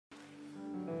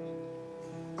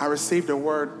I received a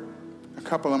word a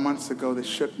couple of months ago that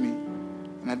shook me,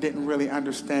 and I didn't really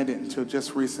understand it until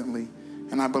just recently.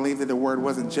 And I believe that the word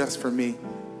wasn't just for me.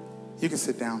 You can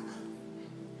sit down.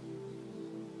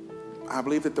 I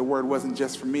believe that the word wasn't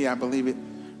just for me. I believe it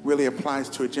really applies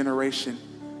to a generation.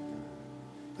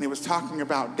 And it was talking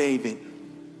about David.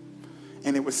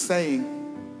 And it was saying,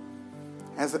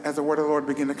 as the word of the Lord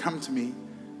began to come to me,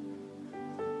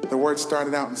 the word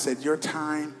started out and said, your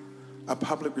time of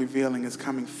public revealing is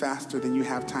coming faster than you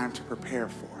have time to prepare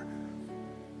for.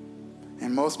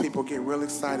 And most people get real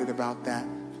excited about that.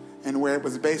 And where it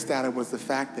was based out of was the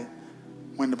fact that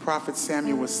when the prophet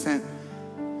Samuel was sent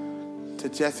to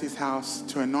Jesse's house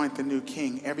to anoint the new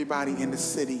king, everybody in the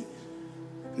city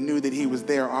knew that he was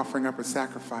there offering up a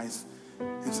sacrifice.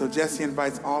 And so Jesse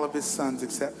invites all of his sons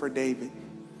except for David.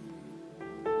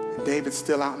 And David's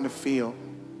still out in the field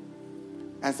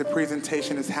as the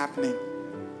presentation is happening.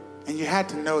 And you had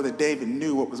to know that David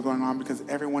knew what was going on because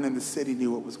everyone in the city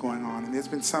knew what was going on. And there's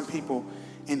been some people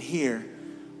in here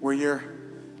where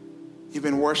you've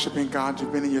been worshiping God,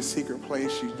 you've been in your secret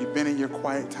place, you've been in your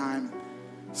quiet time,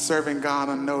 serving God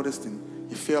unnoticed, and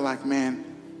you feel like, man,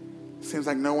 it seems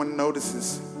like no one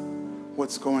notices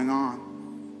what's going on.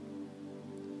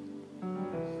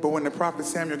 But when the prophet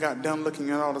Samuel got done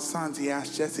looking at all the sons, he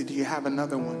asked Jesse, do you have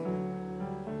another one?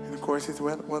 And of course he said,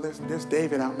 well, there's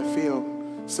David out in the field.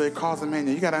 So he calls him in.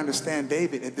 And you got to understand,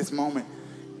 David at this moment,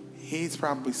 he's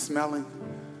probably smelling,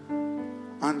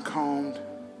 uncombed.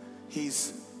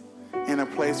 He's in a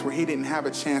place where he didn't have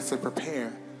a chance to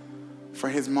prepare for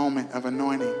his moment of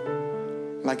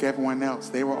anointing like everyone else.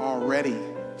 They were all ready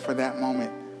for that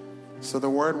moment. So the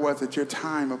word was that your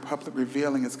time of public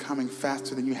revealing is coming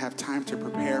faster than you have time to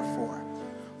prepare for.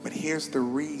 But here's the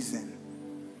reason.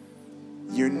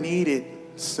 You're needed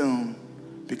soon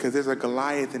because there's a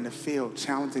Goliath in the field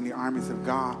challenging the armies of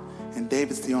God, and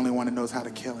David's the only one that knows how to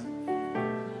kill him.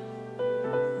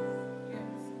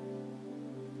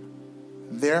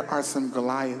 There are some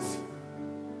Goliaths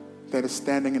that are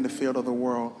standing in the field of the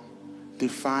world,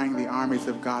 defying the armies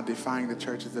of God, defying the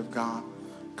churches of God.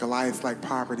 Goliaths like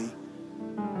poverty,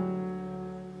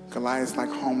 Goliaths like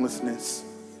homelessness,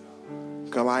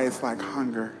 Goliaths like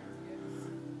hunger,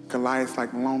 Goliaths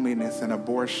like loneliness and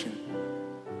abortion.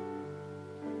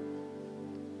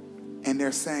 And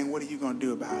they're saying, what are you going to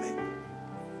do about it?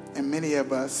 And many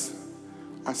of us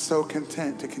are so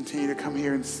content to continue to come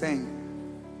here and sing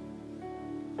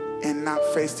and not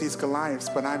face these Goliaths.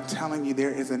 But I'm telling you, there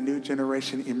is a new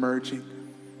generation emerging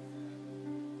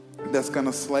that's going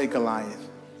to slay Goliath.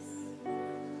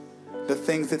 The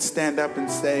things that stand up and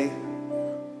say,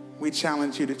 we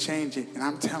challenge you to change it. And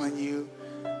I'm telling you,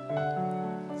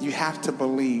 you have to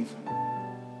believe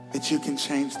that you can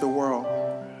change the world.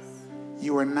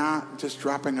 You are not just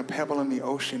dropping a pebble in the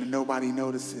ocean and nobody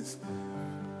notices.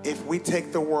 If we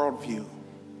take the worldview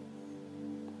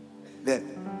that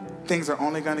things are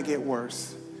only going to get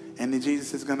worse and that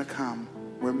Jesus is going to come,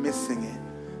 we're missing it.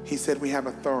 He said we have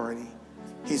authority.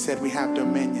 He said we have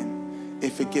dominion.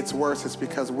 If it gets worse, it's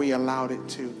because we allowed it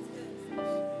to.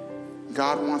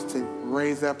 God wants to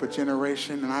raise up a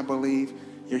generation, and I believe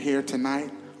you're here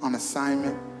tonight on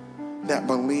assignment that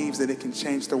believes that it can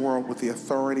change the world with the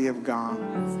authority of God.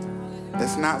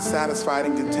 That's not satisfied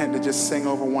and content to just sing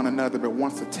over one another, but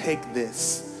wants to take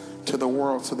this to the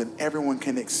world so that everyone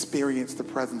can experience the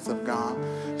presence of God.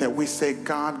 That we say,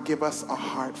 God, give us a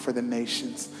heart for the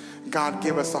nations. God,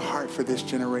 give us a heart for this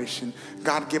generation.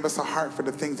 God, give us a heart for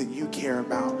the things that you care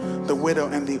about, the widow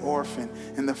and the orphan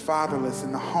and the fatherless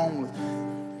and the homeless.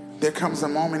 There comes a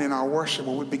moment in our worship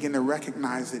where we begin to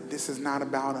recognize that this is not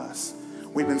about us.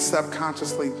 We've been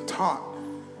subconsciously taught,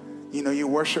 you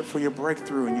worship for your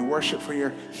breakthrough and you worship for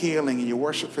your healing and you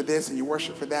worship for this and you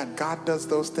worship for that. God does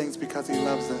those things because he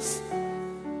loves us.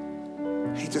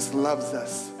 He just loves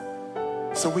us.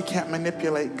 So we can't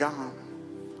manipulate God.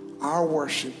 Our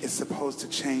worship is supposed to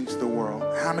change the world.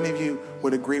 How many of you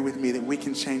would agree with me that we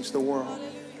can change the world?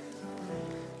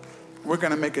 We're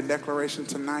going to make a declaration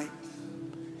tonight.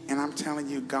 And I'm telling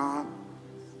you, God,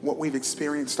 what we've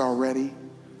experienced already,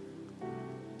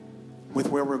 with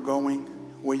where we're going,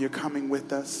 where you're coming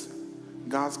with us,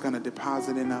 God's going to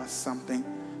deposit in us something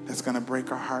that's going to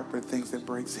break our heart for things that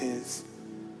breaks his.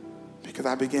 Because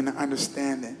I begin to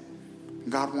understand that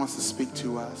God wants to speak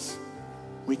to us.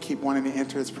 We keep wanting to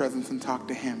enter his presence and talk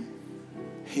to him.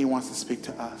 He wants to speak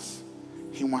to us.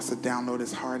 He wants to download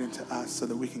his heart into us so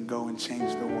that we can go and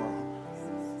change the world.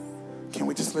 Can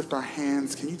we just lift our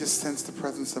hands? Can you just sense the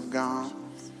presence of God?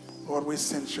 Lord, we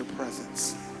sense your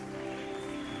presence.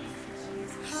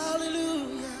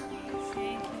 Hallelujah.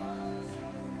 Thank you.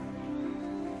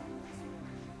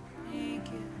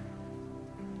 Thank you.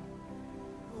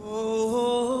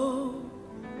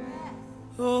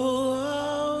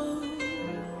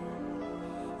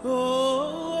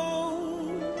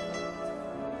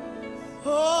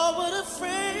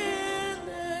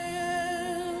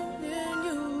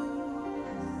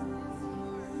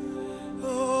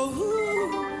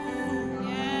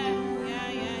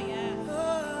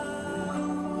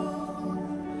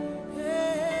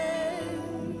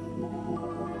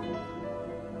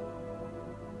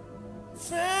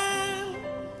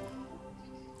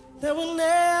 there will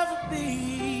never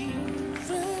be.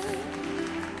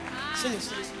 Sing it,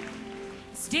 sing it.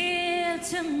 Still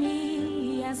to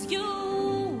me as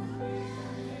you,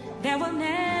 there will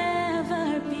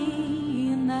never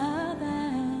be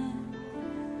another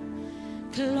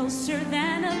closer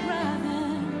than a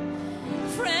brother,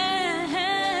 friend,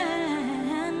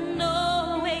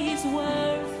 always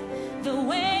worth the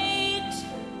wait,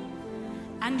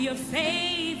 and you're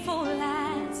faithful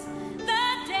as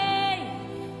the day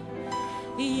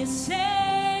you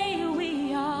say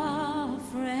we are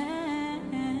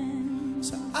friends.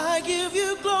 So I give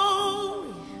you glory,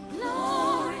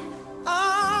 Lord,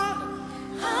 honor,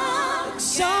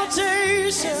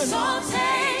 exaltation,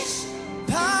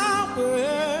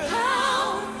 power,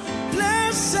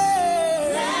 blessing,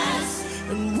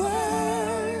 and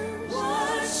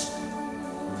worship.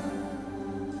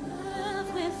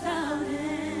 love without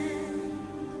end,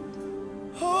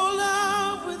 Oh,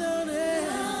 love without end.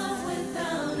 love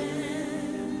without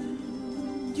end.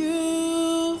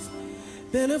 You've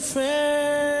been a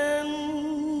friend.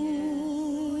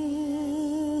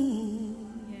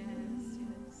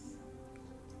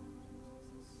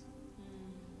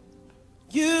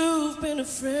 You've been a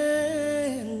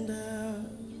friend of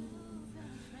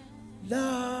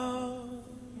love.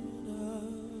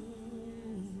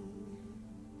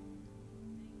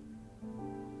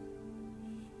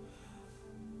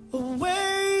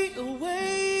 Away,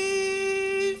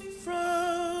 away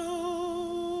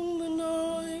from the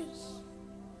noise,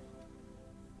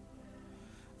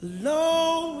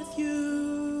 alone with you.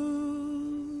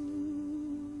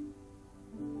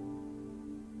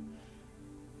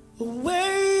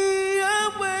 Away,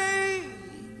 away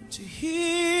to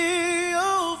hear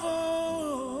your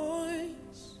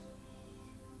voice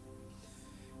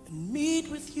and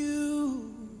meet with you.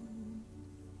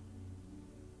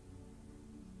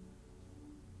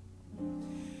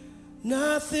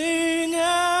 Nothing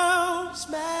else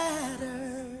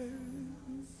matters.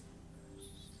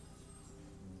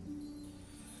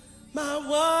 My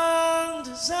one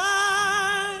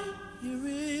desire is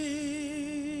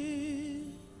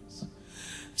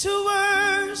to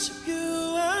worship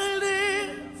you. I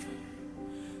live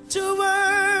to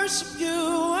worship you.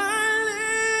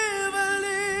 I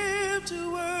live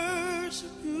to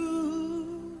worship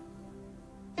you.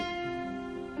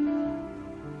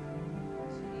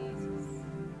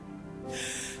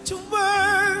 To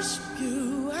worship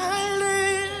you, I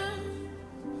live.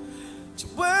 To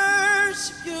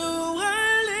worship you,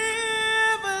 I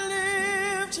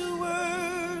live to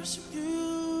worship you.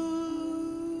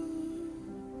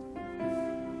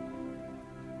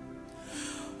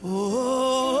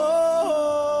 Oh.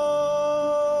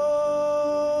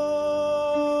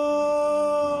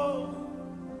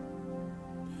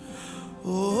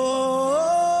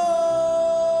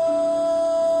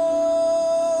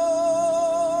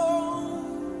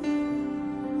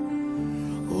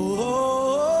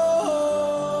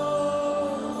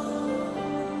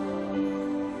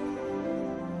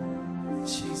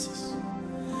 Jesus.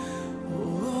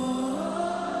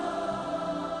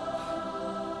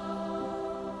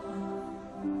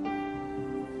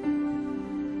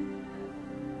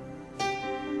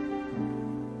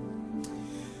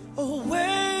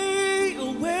 Away,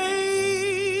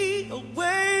 away,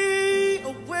 away,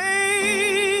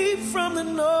 away from the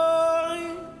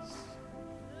noise,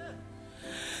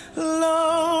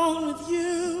 alone with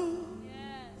you.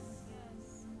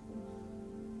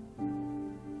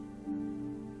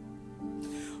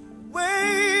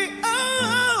 Way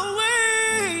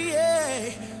away,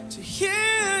 yeah, to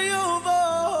hear your voice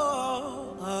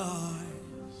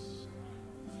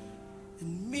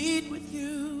and meet with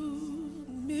you,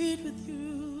 meet with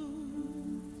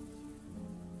you.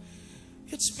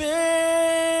 It's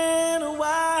been a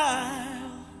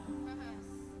while,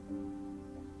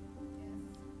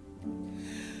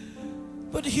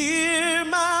 but hear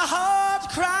my heart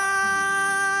cry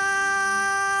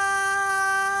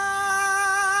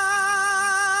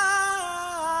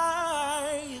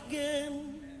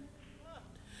again.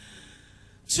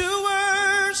 To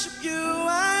worship you,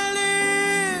 I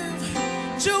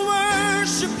live. To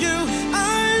worship you,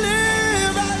 I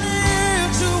live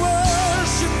to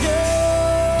worship you.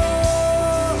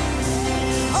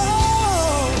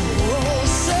 Oh,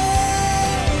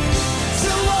 say,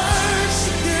 to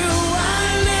worship you, I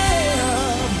live.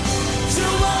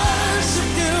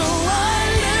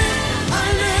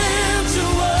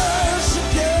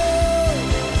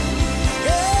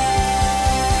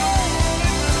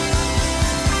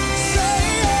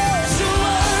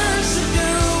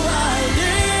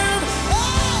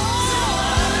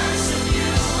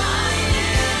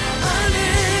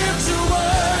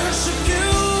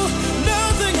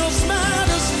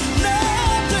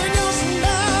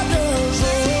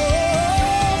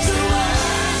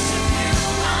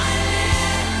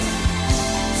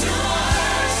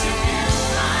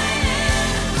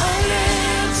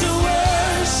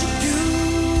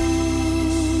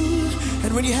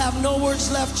 you have no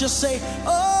words left, just say,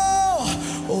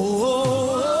 oh, oh,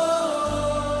 oh, oh.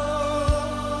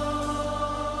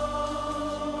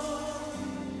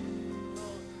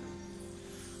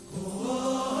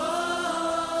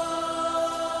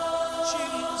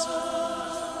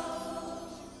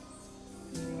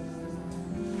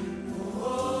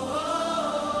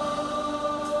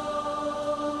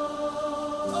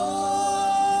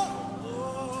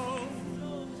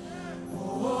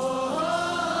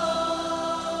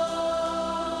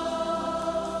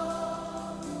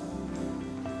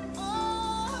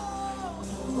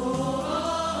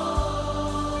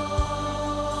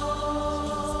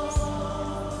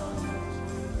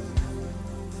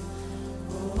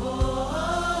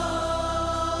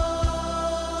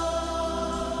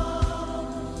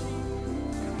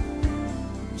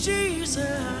 Jesus.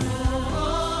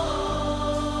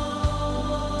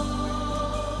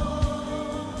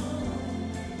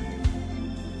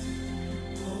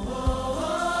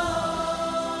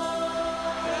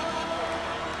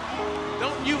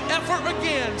 Don't you ever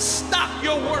again stop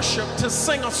your worship to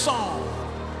sing a song.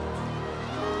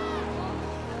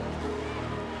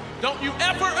 Don't you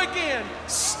ever again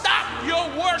stop your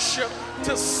worship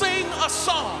to sing a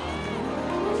song.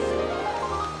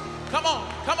 Come on,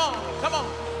 come on, come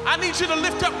on. I need you to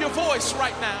lift up your voice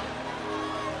right now.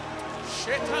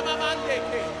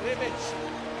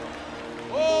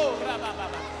 Oh,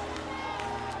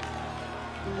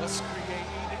 was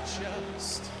created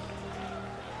just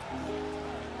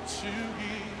to give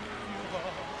you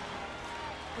all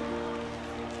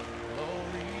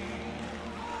glory.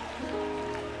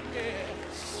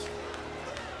 Yes,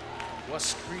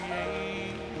 was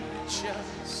created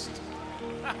just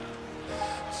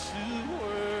to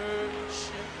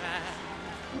worship and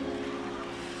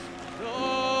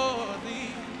adore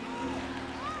thee.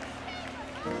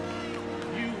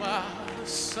 You are the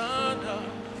Son of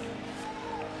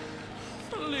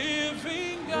the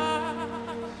living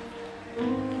God,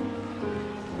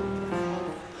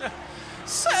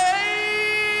 Savior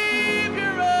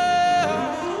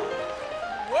of the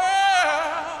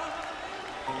world.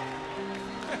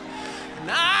 And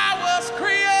I was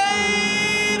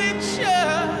created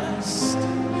just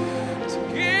to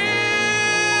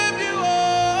give you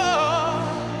all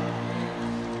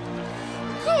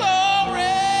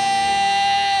glory.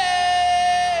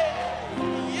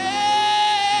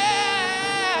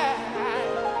 Yeah,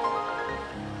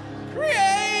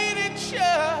 created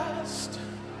just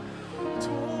to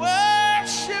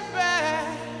worship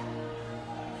and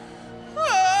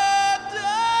adore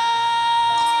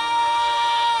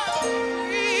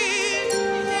thee.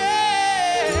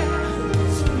 Yeah.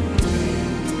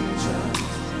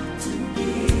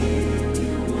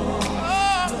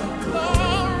 Oh,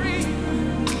 glory.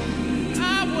 I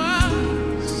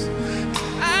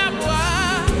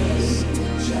was,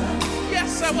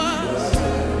 yes, I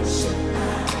was.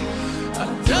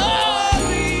 Adore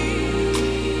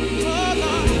thee, oh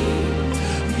Lord.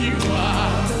 You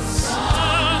are the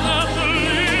Son of the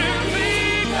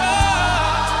living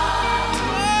God.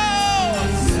 Oh,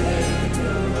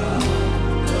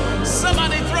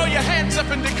 somebody throw your hands up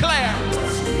and declare,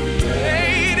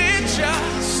 created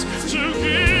just to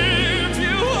give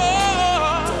you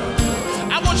all.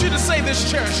 I want you to say this,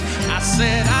 church. I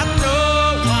said, I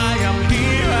know why I'm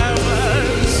here. I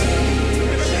was.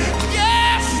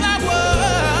 Yes, I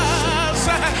was. I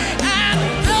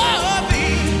know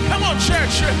thee. Come on,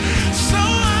 church. So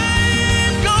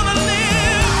I'm gonna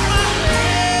live my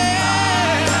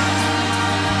life.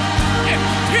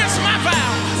 Here's my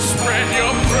vow. Spread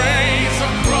your praise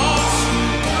across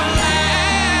the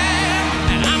land.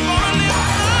 And I'm gonna lift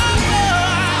my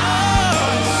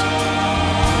voice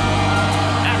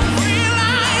and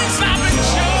realize I've been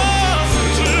chosen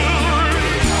to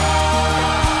reach.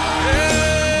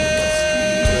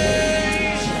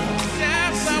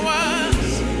 Yes, I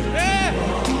was.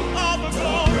 Yeah. All the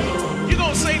glory.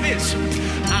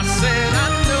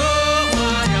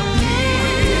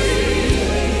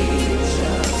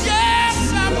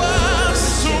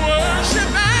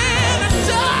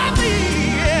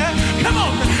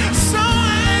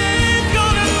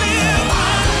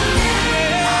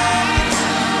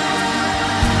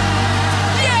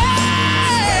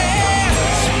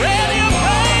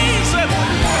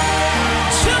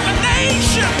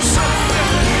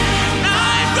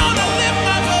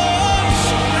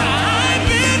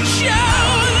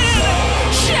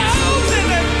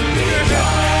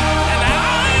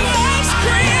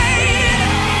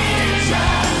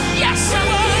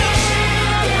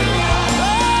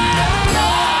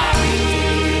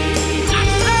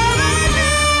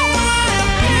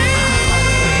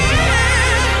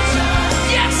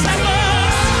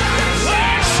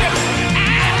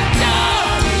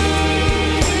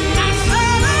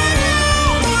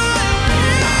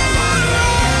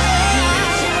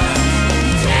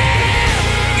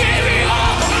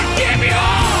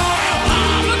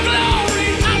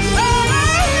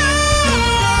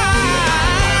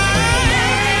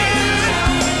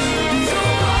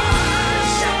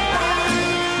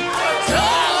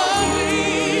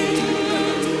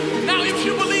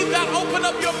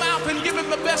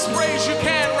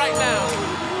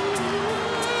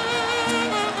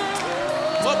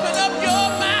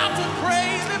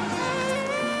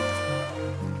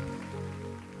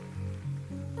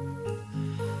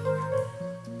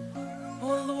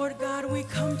 we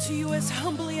come to you as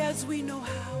humbly as we know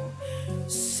how,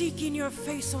 seeking your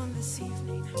face on this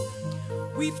evening.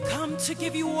 We've come to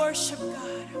give you worship,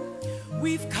 God.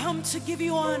 We've come to give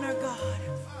you honor, God.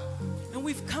 And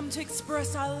we've come to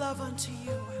express our love unto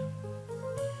you.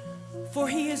 For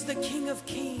he is the King of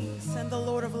kings and the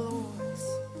Lord of lords.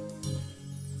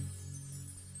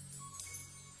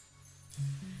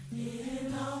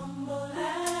 In humble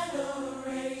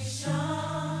adoration,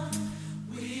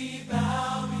 we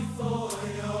bow before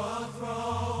your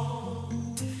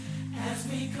throne. As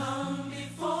we come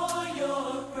before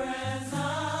your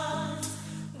presence,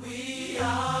 we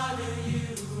honor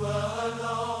you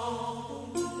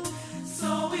alone.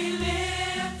 So we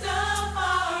lift up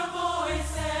our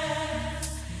voices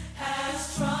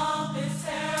as trumpets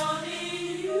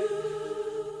heralding you.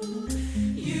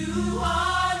 You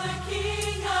are the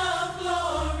King of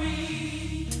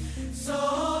glory.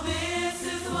 So this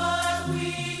is what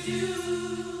we do.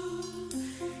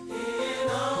 In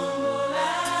humble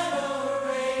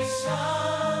adoration,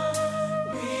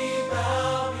 we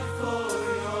bow before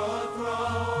your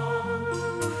throne.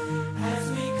 As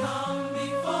we come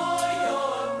before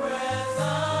your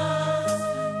presence,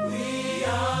 we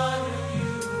honor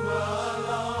you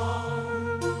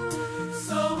alone.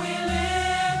 So we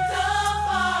lift up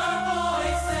our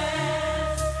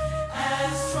voices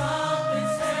as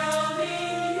trumpets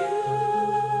heralding you.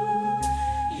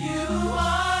 You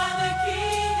are the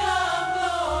King of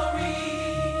glory.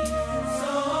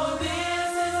 So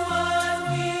this is what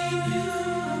we do.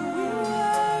 We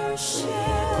worship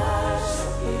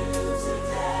you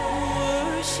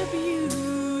today. Worship you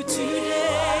today.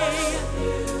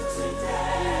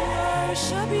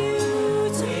 Worship you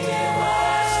today.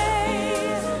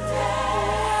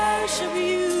 Worship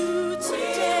you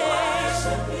today.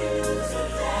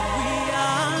 We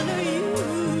honor you.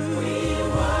 We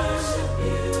worship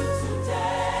you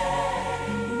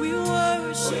today. We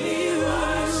worship you.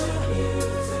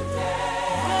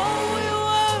 Oh, we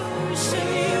worship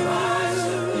you.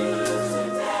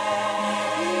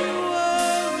 We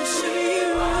worship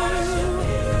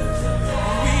you.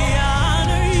 We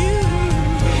honor you.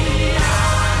 We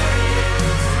honor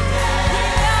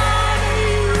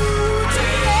you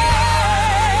today.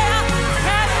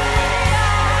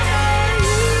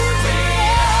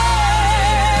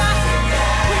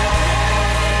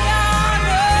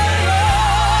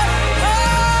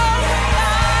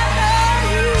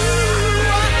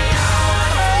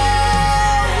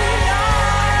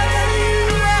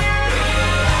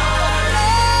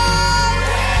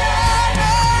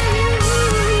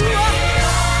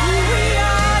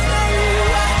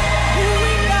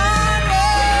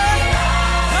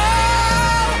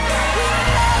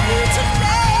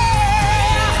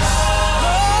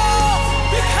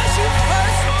 Because you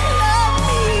first loved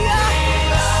me,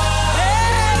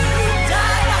 and you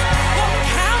died on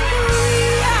Calvary.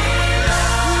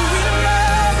 We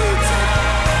love you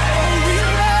today. We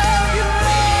love you,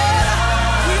 Lord.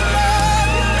 We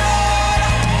love you, Lord.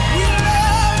 We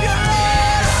love you,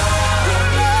 Lord. We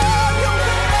love you,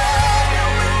 we love you,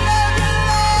 we love you,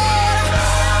 Lord.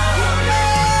 We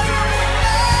love you, we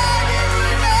love you, we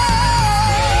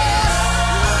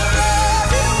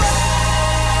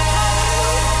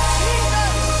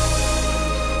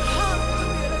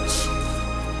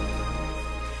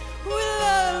We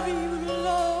love you,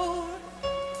 Lord.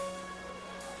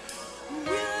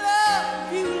 We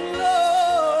love you,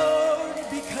 Lord,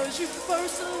 because you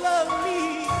first loved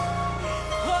me.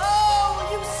 Oh,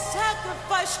 you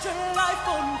sacrificed your life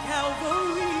on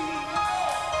Calvary.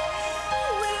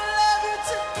 We love you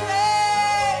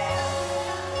today.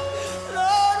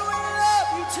 Lord, we love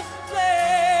you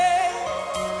today.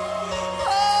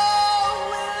 Oh,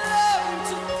 we love you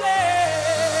today.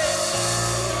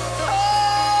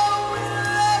 Oh, we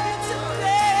love you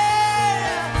today.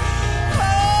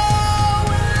 Oh,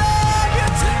 we love you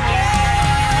today.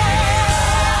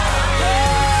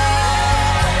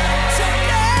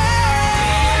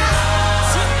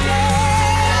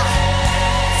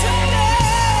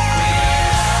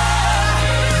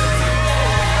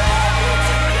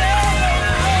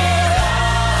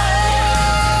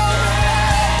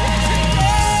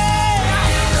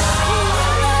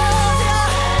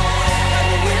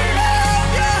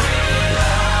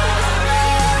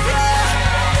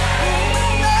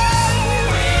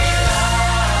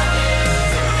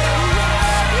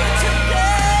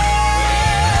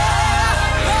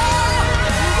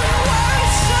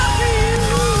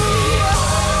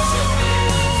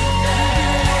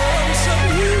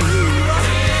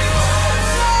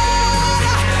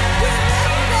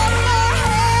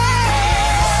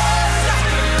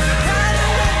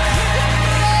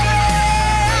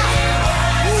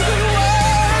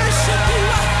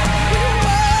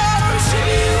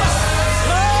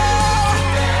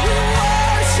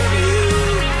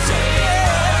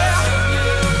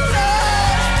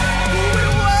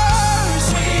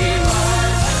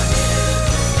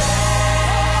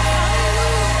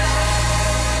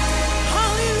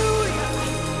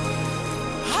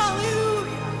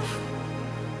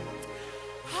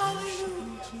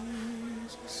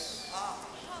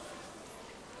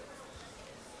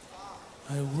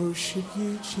 I worship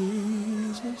you,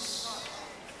 Jesus.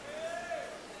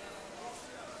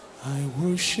 I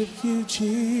worship you,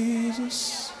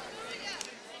 Jesus,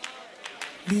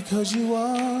 because you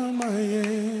are my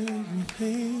everything.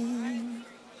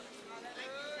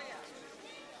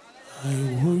 I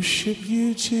worship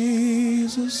you,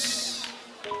 Jesus.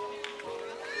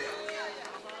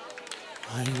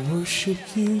 I worship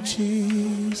you,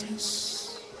 Jesus.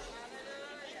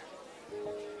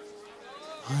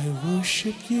 I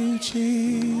worship you,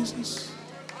 Jesus,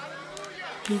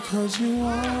 because you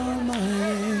are my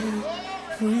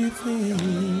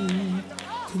everything.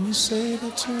 Can you say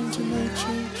that to him tonight,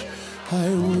 church? I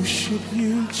worship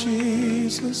you,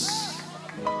 Jesus.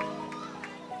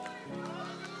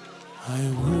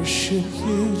 I worship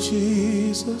you,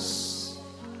 Jesus.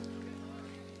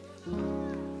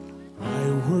 I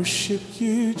worship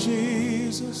you,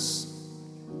 Jesus,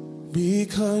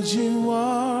 because you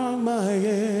are my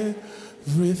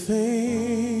everything.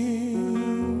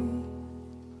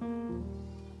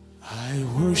 I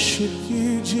worship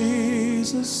you,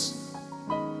 Jesus.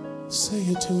 Say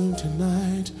it to him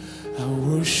tonight. I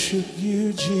worship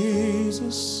you,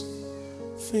 Jesus.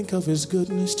 Think of his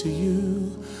goodness to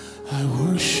you. I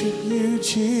worship you,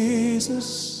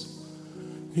 Jesus,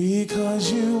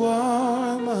 because you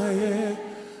are my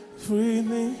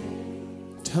everything.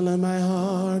 Tell him I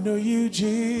honor you,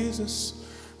 Jesus.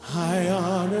 I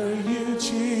honor you,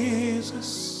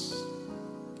 Jesus.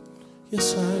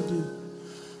 Yes, I do.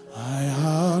 I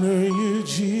honor you,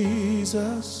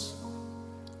 Jesus.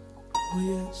 Oh,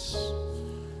 yes.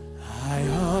 I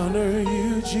honor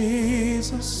you,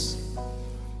 Jesus,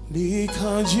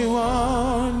 because you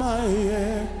are my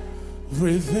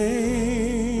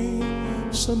everything.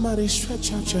 Somebody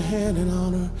stretch out your hand and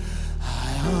honor.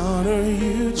 I honor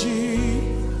you,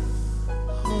 Jesus.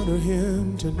 Honor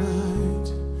him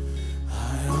tonight.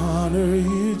 I honor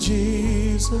you,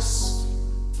 Jesus.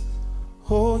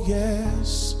 Oh,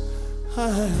 yes.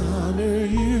 I honor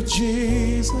you,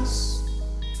 Jesus,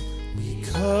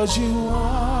 because you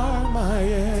are my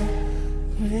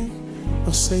everything.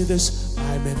 Now say this.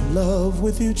 I'm in love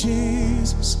with you,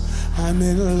 Jesus. I'm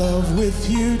in love with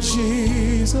you,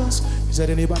 Jesus. Is that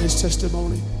anybody's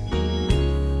testimony?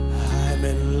 I'm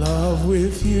in love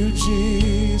with you,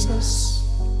 Jesus.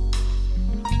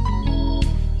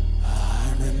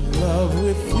 I'm in love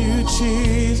with you,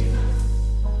 Jesus,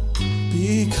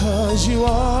 because you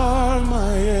are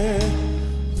my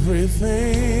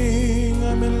everything.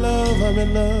 I'm in love, I'm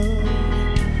in love.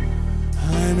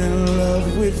 I'm in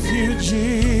love with you,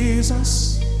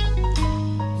 Jesus.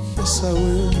 Yes, I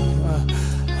will.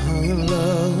 I'm in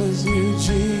love with you,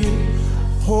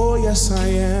 Jesus. Oh, yes, I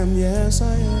am. Yes,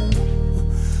 I am.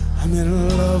 I'm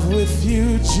in love with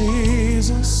you,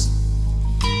 Jesus,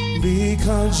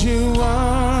 because you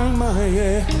are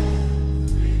my.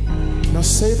 Now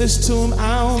say this to him.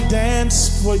 I'll dance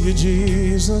for you,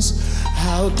 Jesus.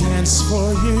 I'll dance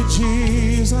for you,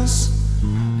 Jesus.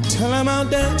 Tell him I'll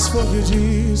dance for you,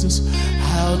 Jesus.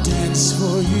 I'll dance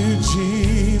for you,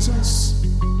 Jesus.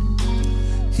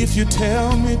 If you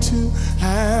tell me to,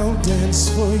 I'll dance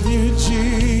for you,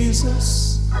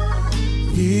 Jesus,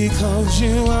 because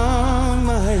you are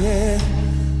my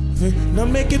everything. Now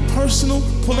make it personal.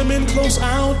 Pull him in close.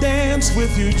 I'll dance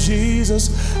with you, Jesus.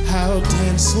 I'll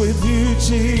dance with you,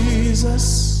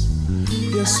 Jesus.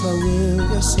 Yes, I will.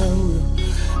 Yes, I will.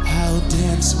 I'll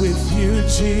dance with you,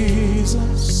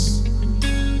 Jesus.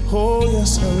 Oh,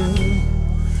 yes, I will.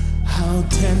 I'll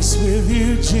dance with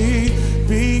you, Jesus,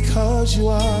 because you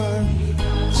are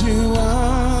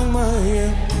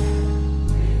my.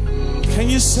 Can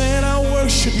you say it? I'll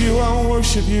worship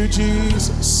you,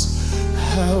 Jesus.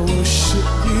 I'll worship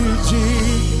you,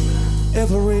 Jesus,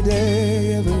 every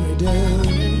day, every day.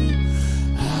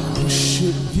 I'll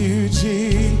worship you,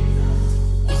 Jesus,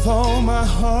 with all my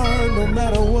heart, no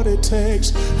matter what it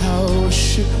takes. I'll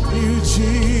worship you,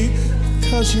 Jesus,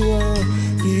 because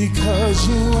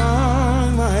you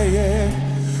are my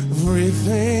everything.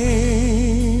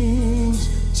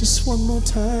 Just one more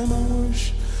time,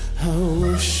 I'll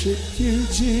worship you,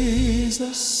 Jesus.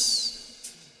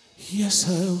 Yes,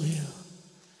 I will.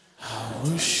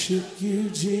 I'll worship you,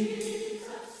 Jesus.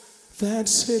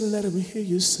 That's it. Let him hear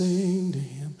you sing to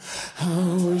him.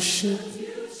 I'll worship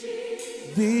you,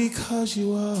 Jesus, because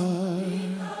you are.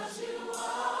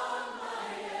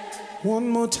 One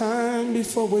more time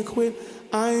before we quit.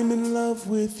 I'm in love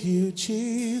with you,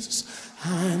 Jesus.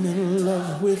 I'm in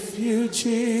love with you,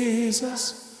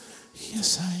 Jesus.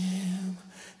 Yes, I am.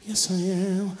 Yes, I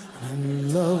am. I'm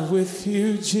in love with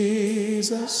you,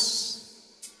 Jesus.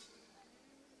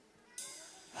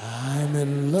 I'm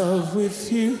in love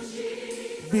with you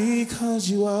Because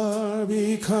you are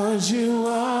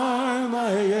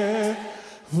my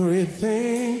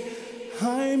everything.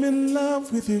 I'm in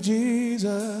love with you,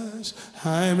 Jesus.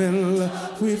 I'm in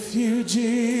love with you,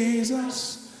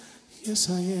 Jesus. Yes,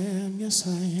 I am. Yes,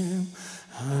 I am.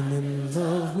 I'm in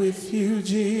love with you,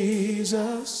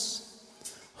 Jesus.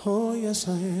 Oh, yes,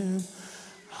 I am.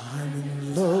 I'm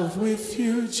in love with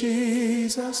you,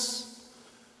 Jesus.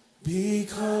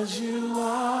 Because you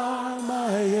are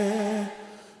my everything.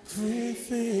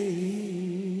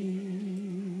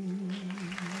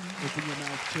 Open your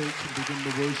mouth, church, and begin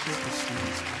to worship.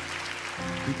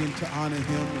 Begin to honor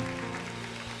him.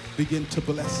 Begin to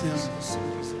bless him.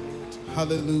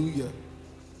 Hallelujah.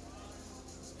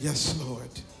 Yes,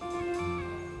 Lord.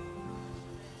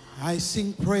 I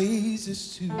sing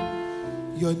praises to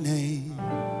your name.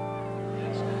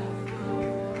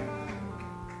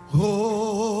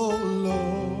 Oh,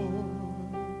 Lord.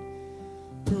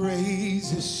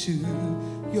 Praises to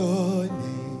your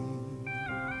name.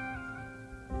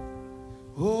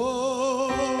 Oh,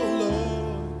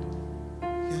 Lord.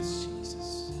 Yes,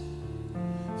 Jesus.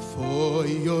 For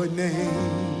your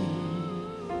name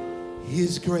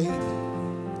is great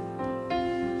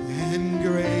and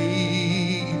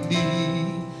greatly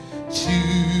to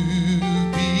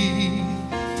be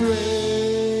praised.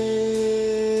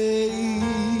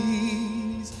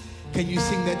 Can you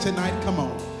sing that tonight? Come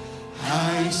on.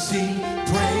 I sing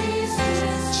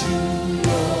praises to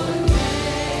your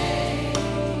name.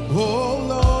 Oh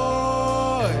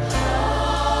Lord.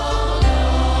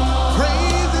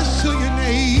 Praises to your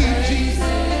name,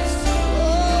 Jesus.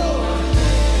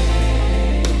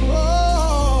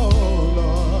 Oh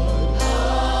Lord.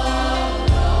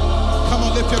 Come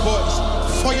on, lift your voice.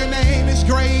 For your name is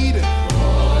great.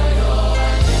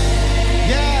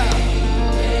 Yeah.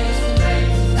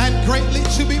 And greatly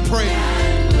to be praised.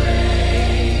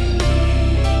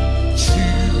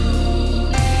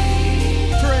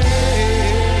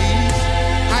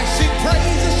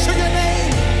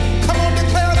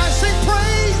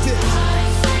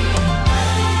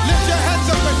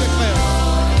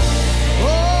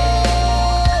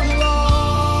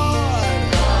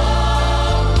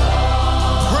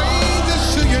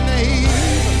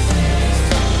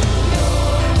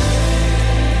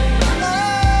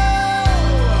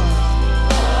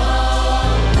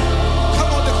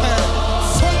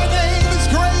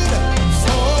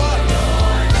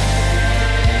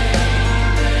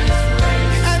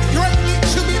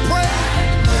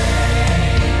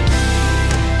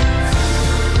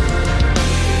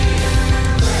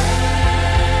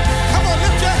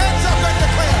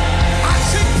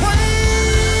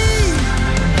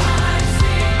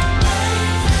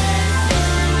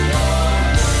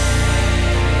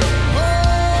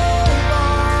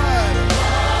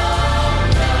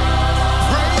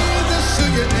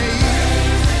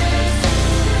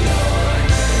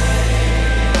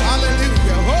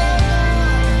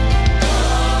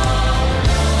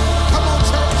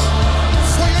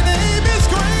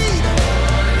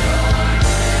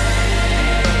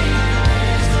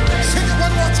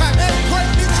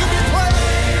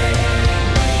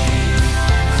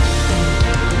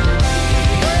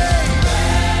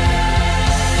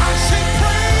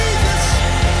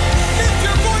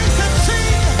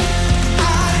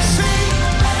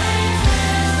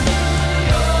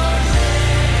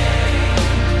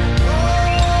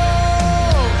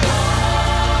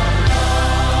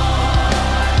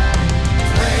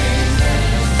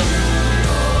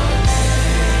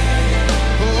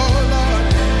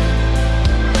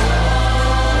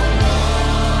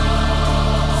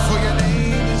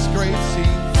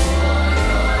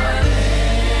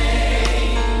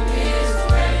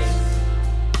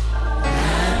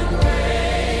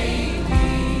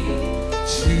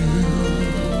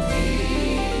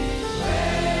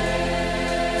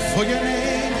 For your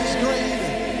name is great.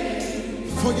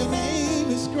 For your name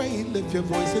is great. Lift your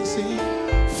voice and sing.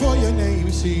 For your name,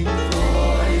 sing.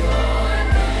 For your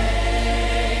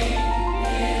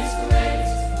name is great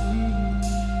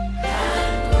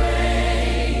and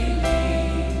greatly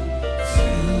to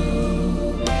be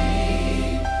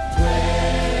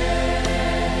praised.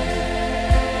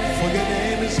 For your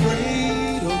name is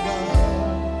great, oh God.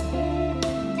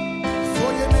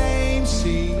 For your name,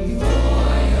 sing.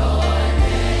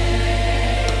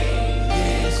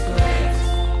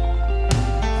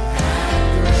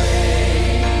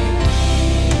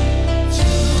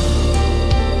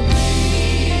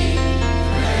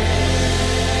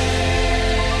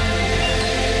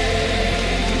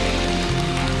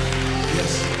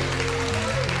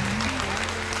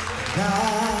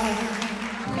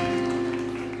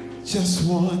 Just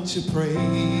want to praise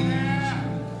you.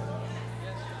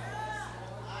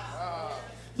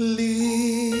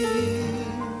 lift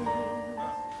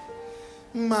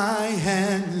my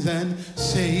hands and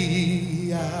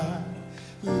say I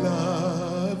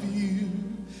love you.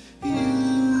 You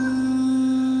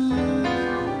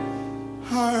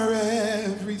are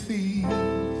everything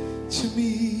to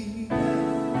me,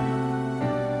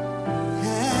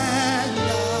 and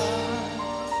I,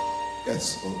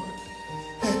 yes Lord,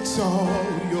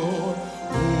 exalt your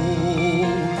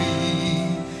holy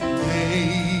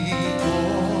name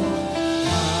on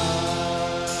high.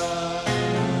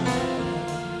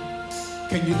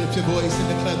 Can you lift your voice and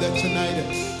declare that tonight?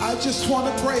 I just want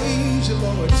to praise you,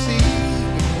 Lord. See,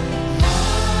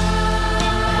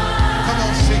 come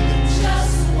on, sing it.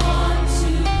 Just want to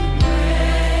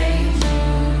praise you.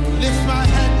 Lift my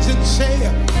hands and say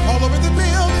all over the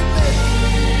building,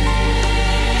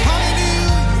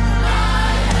 hallelujah.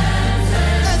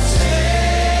 And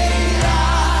say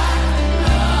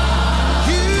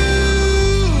you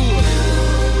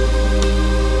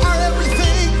are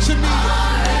everything to me.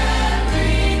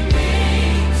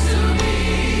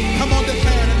 Come on,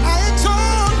 declare it. I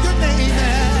exalt your name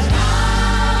and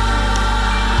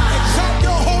exalt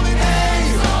your holy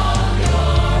name.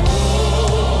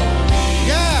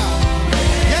 Yeah,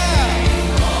 yeah,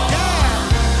 yeah.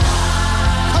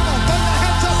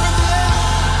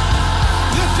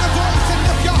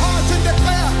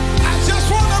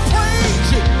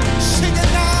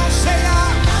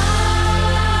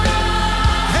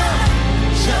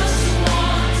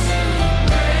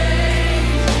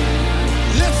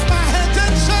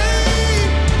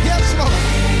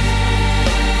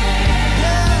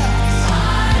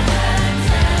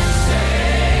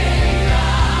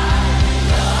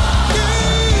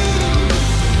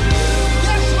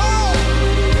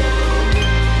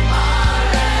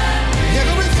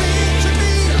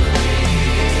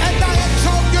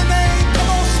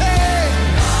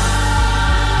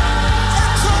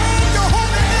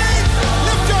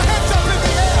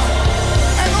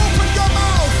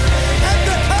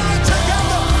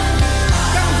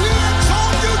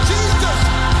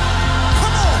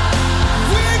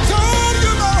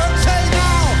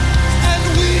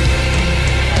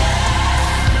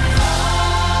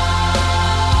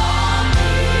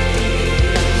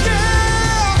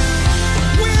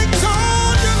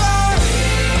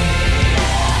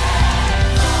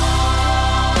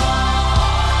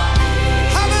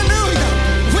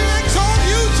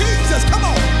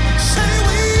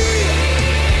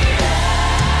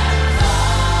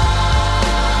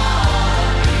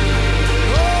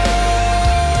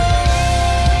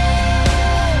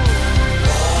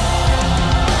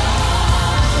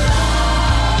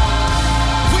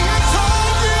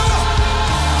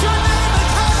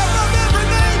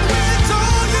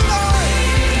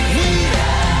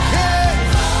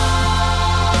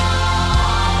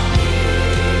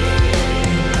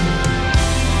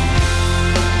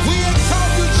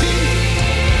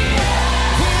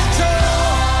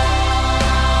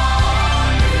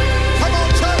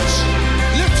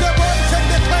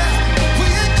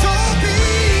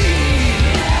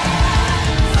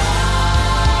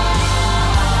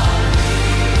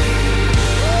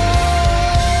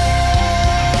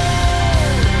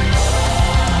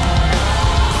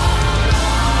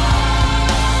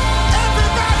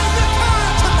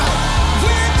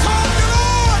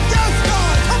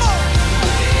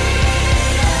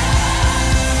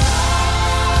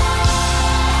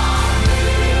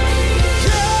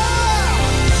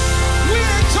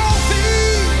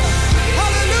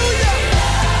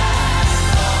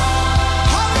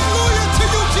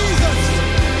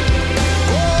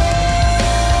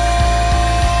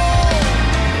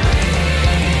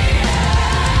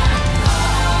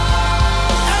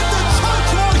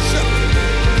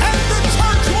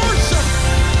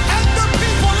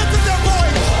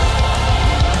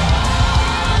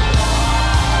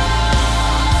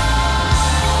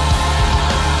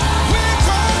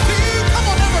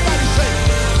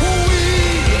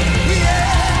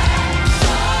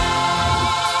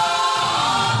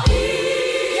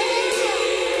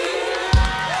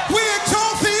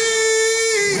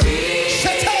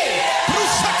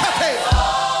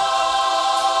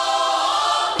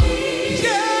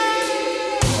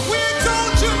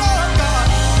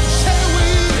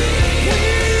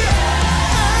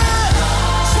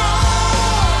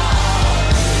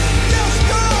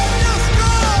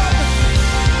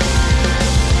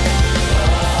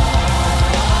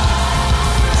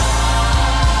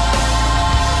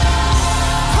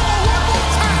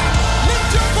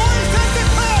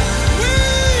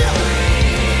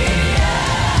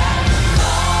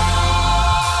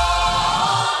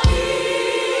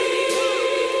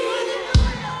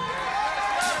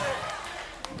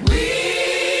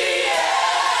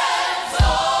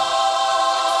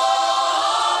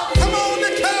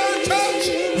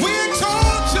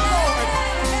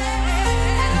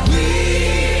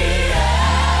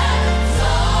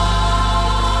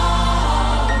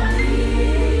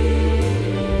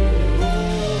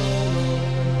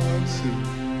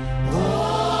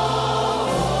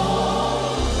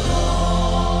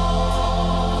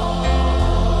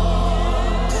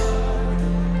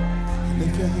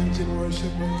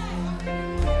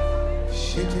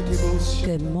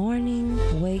 Good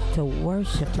morning, Wake to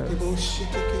Worshipers.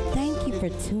 Thank you for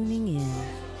tuning in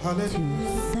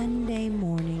to Sunday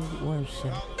morning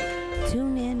worship.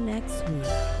 Tune in next week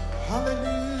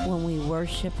when we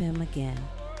worship Him again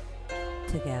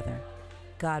together.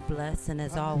 God bless, and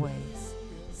as always,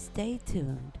 stay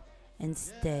tuned and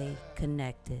stay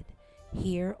connected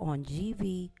here on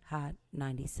GV Hot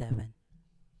 97.